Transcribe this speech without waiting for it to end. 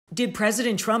Did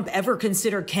President Trump ever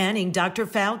consider canning Dr.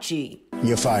 Fauci?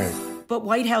 You're fired. But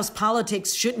White House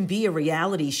politics shouldn't be a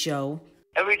reality show.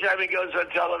 Every time he goes on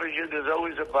television, there's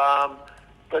always a bomb,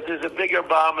 but there's a bigger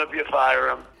bomb if you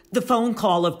fire him. The phone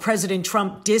call of President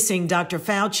Trump dissing Dr.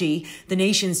 Fauci, the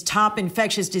nation's top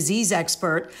infectious disease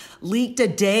expert, leaked a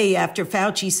day after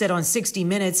Fauci said on 60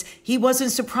 Minutes he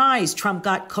wasn't surprised Trump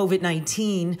got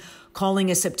COVID-19,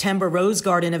 calling a September Rose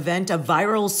Garden event a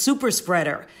viral super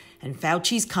spreader. And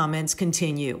Fauci's comments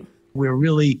continue. We're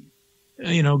really,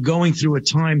 going through a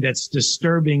time that's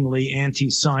disturbingly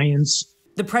anti-science.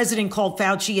 The president called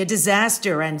Fauci a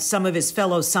disaster and some of his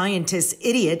fellow scientists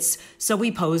idiots, so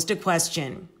we posed a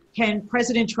question. Can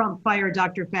President Trump fire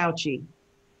Dr. Fauci?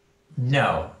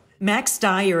 No. Max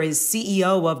Dyer is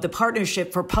CEO of the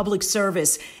Partnership for Public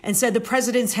Service and said the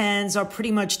president's hands are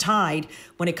pretty much tied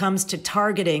when it comes to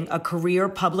targeting a career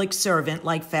public servant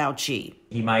like Fauci.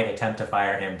 He might attempt to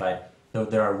fire him, but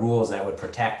there are rules that would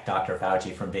protect Dr.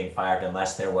 Fauci from being fired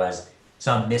unless there was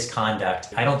some misconduct.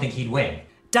 I don't think he'd win.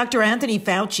 Dr. Anthony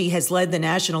Fauci has led the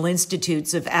National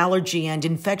Institutes of Allergy and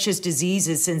Infectious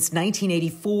Diseases since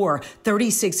 1984,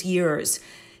 36 years.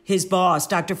 His boss,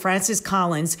 Dr. Francis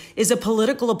Collins, is a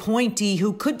political appointee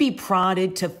who could be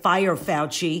prodded to fire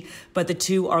Fauci, but the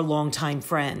two are longtime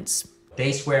friends.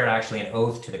 They swear actually an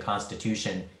oath to the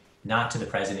Constitution, not to the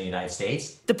President of the United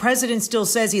States. The president still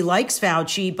says he likes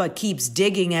Fauci, but keeps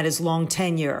digging at his long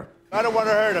tenure. I don't want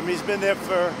to hurt him. He's been there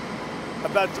for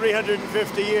about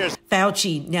 350 years.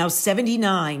 Fauci, now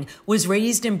 79, was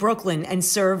raised in Brooklyn and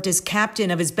served as captain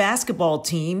of his basketball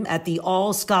team at the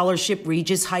all-scholarship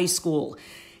Regis High School.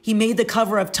 He made the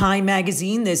cover of Time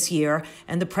magazine this year,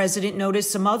 and the president noticed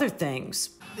some other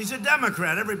things. He's a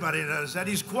Democrat. Everybody knows that.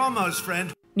 He's Cuomo's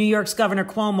friend. New York's Governor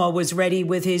Cuomo was ready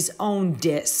with his own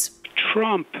diss.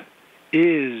 Trump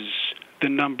is the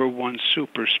 #1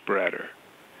 super spreader,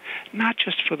 not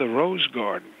just for the Rose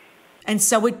Garden. And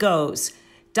so it goes.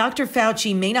 Dr.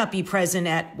 Fauci may not be present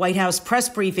at White House press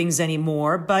briefings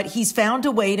anymore, but he's found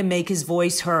a way to make his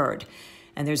voice heard.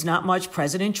 And there's not much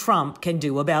President Trump can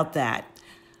do about that.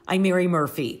 I'm Mary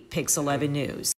Murphy, Pix 11 News.